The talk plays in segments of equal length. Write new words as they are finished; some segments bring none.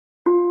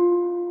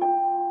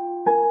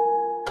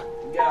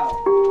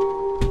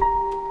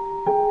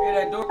Hear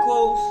that door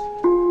close?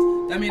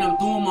 That mean I'm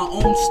doing my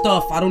own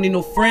stuff. I don't need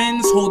no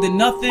friends, holding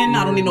nothing.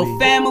 I don't need no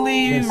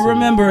family.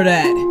 Remember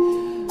that.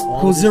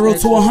 Go 0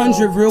 to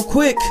 100 real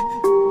quick.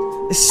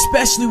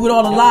 Especially with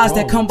all the lies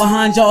that come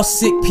behind y'all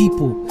sick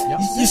people.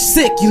 You're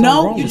sick, you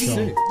know? You're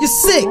sick.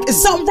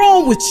 There's something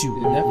wrong with you.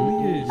 It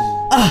definitely is.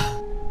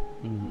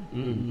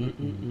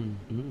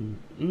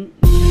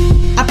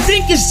 I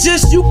think it's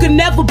just you can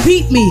never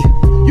beat me.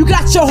 You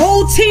got your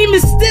whole team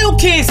and still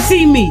can't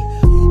see me.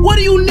 What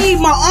do you need?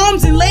 My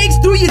arms and legs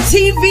through your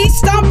TV,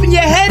 stomping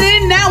your head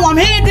in. Now I'm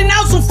handing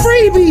out some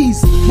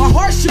freebies. My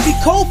heart should be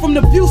cold from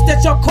the abuse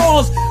that y'all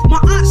caused. My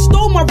aunt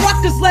stole my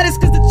Rutgers letters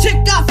cause the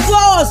chick got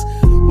flaws.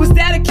 Was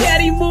that a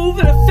catty move,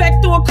 an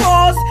effect or a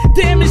cause?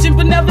 Damaging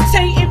but never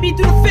tainting me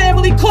through the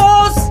family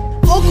cause.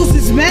 Uncles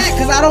is mad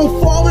cause I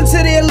don't fall into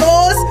their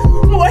laws.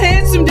 More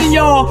handsome than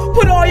y'all.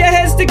 Put all your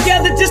heads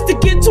together just to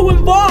get too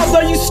involved.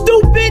 Are you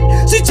stupid?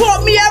 She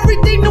taught me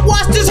everything to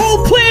watch this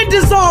whole plan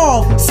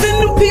dissolve.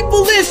 Send them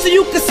people in so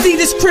you can see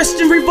this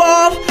Christian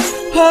revolve.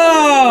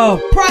 Oh,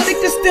 probably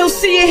can still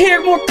see and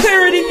hear more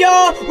clearer than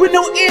y'all. With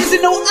no ears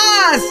and no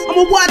eyes,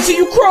 I'ma watch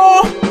you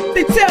crawl.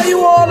 They tell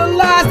you all the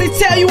lies, they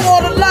tell you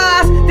all the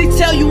lies. They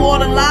tell you all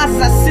the lies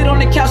as I sit on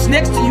the couch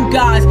next to you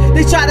guys.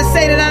 They try to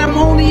say that I'm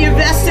only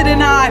invested in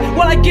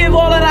while I give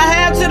all that I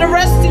have to the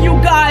rest of you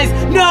guys.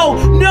 No,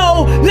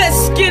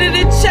 let's get it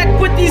in check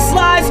with these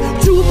lies.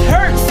 Truth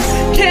hurts,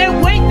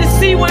 can't wait to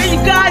see where you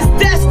guys'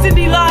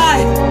 destiny lie.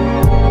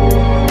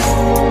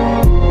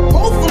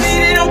 Hopefully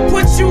they don't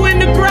put you in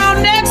the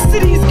ground next to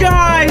these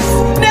guys.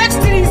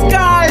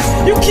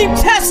 You keep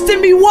testing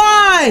me,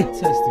 why?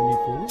 Testing me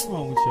for what's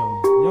wrong with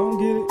y'all? Y'all don't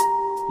get it.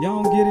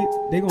 Y'all don't get it.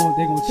 They gonna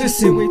cheat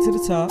their way to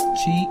the top.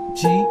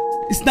 Cheat.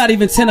 It's not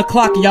even 10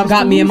 o'clock and y'all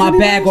got me in my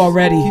bag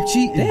already. Keep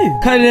cheating.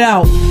 Damn. Cut it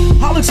out.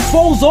 I'll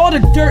expose all the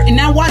dirt and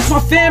now watch my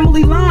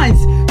family lines.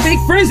 Fake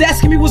friends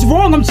asking me what's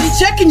wrong, I'm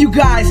G-checking you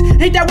guys.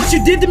 Ain't that what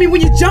you did to me when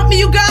you jumped me,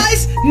 you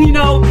guys? You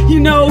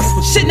know,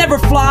 shit never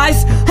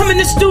flies. I'm in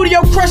the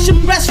studio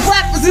crushing best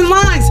rappers in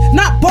lines.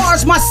 Not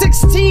bars, my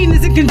 16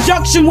 is in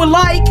conjunction with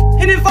like.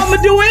 And if I'ma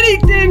do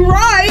anything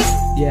right,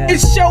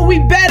 it's show we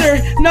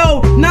better.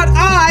 No, not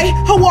I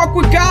walk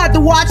with God to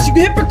watch you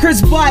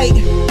hypocrites bite.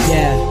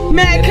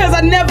 Mad cause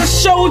I never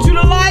showed you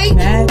the light.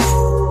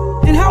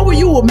 And how were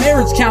you a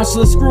marriage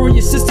counselor screwing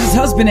your sister's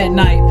husband at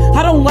night?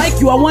 I don't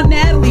like you, I want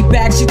Natalie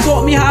back. She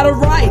taught me how to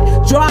write,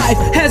 drive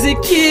as a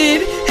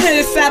kid, and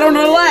it sat on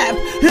her lap.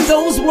 And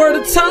those were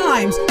the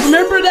times.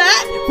 Remember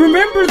that?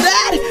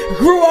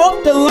 Grew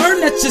up to learn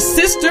that your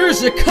sister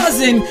is your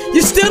cousin.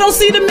 You still don't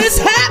see the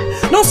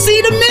mishap? Don't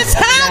see the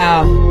mishap?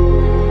 I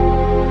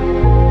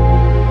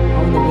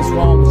don't know what's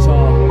wrong with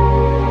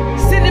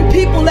y'all. Sending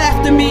people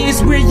after me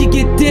is where you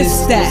get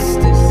dissed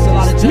at.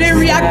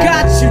 Mary, I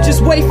got you,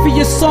 just wait for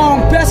your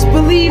song. Best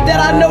believe that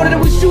I know that it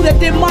was you that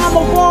did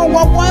mama wrong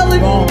while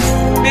wildin'.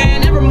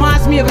 Man, that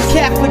reminds me of a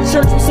Catholic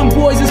church with some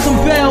boys and some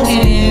bells.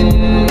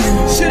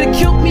 Should've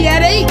killed me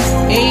at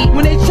 8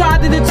 when they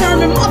tried to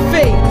determine my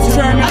fate.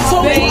 I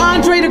told you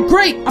Andre the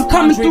Great, I'm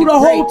coming through the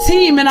whole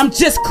team and I'm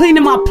just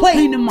cleaning my plate.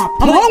 I'm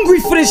hungry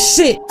for this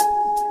shit.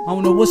 I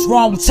don't know what's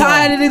wrong with y'all.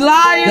 Tired of the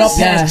liars? Y'all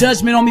passed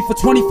judgment on me for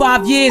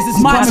 25 years,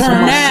 it's my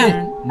turn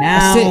now.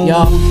 That's it,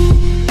 y'all.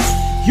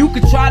 You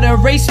could try to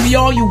erase me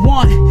all you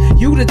want.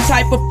 You the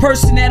type of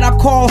person that I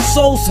call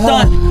soul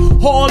stunt.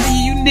 All of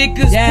you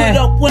niggas put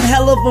up one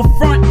hell of a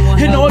front.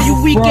 And all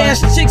you weak ass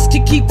chicks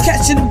can keep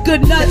catching them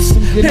good nuts.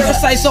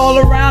 Parasites all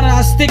around and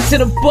I stick to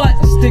the butt.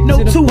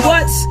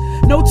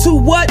 No two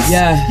whats.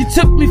 You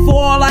took me for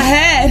all I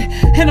had,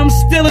 and I'm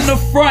still in the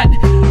front.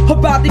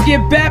 About to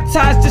get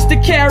baptized just to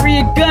carry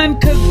a gun,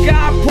 cause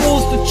God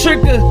pulls the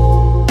trigger.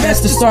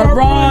 Best to start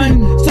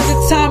run. So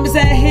the time is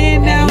at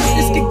hand now.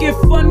 This could get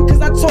fun,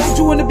 cause I told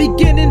you in the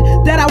beginning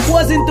that I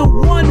wasn't the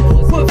one.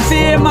 Put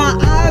fear in my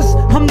eyes,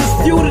 I'm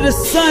the fuel to the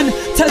sun.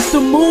 Touch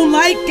the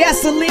moonlight,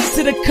 gasoline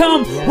to the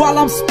cum. While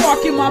I'm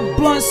sparking my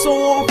blunt so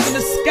off in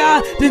the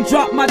sky, then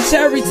drop my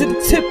cherry to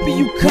the tip of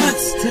you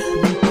cunts.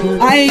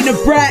 I ain't a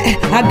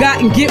brat, I got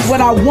and get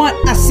what I want.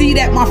 I see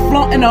that my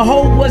flaunt in the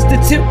hole was the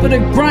tip of the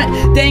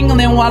grunt.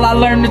 Dangling while I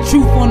learn the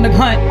truth on the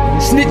hunt.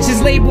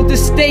 Snitches labeled the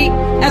state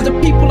as the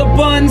people of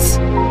buns.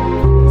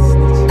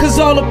 Cause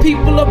all the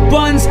people are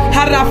buns.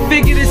 How did I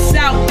figure this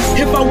out?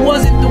 If I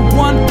wasn't the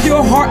one,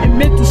 pure heart and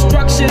mental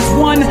structure is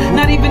one.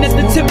 Not even at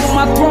the tip of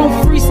my throne,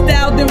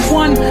 freestyle then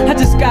one. I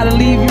just gotta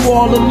leave you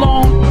all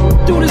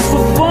alone. Do this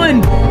for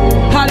fun.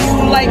 How do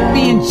you like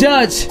being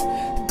judged?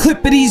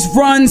 Clip of these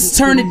runs,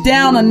 turn it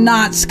down a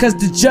notch, cause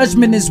the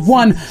judgment is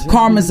one.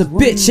 Karma's a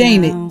bitch,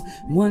 ain't it?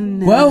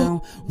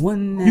 Well,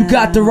 you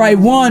got the right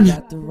one.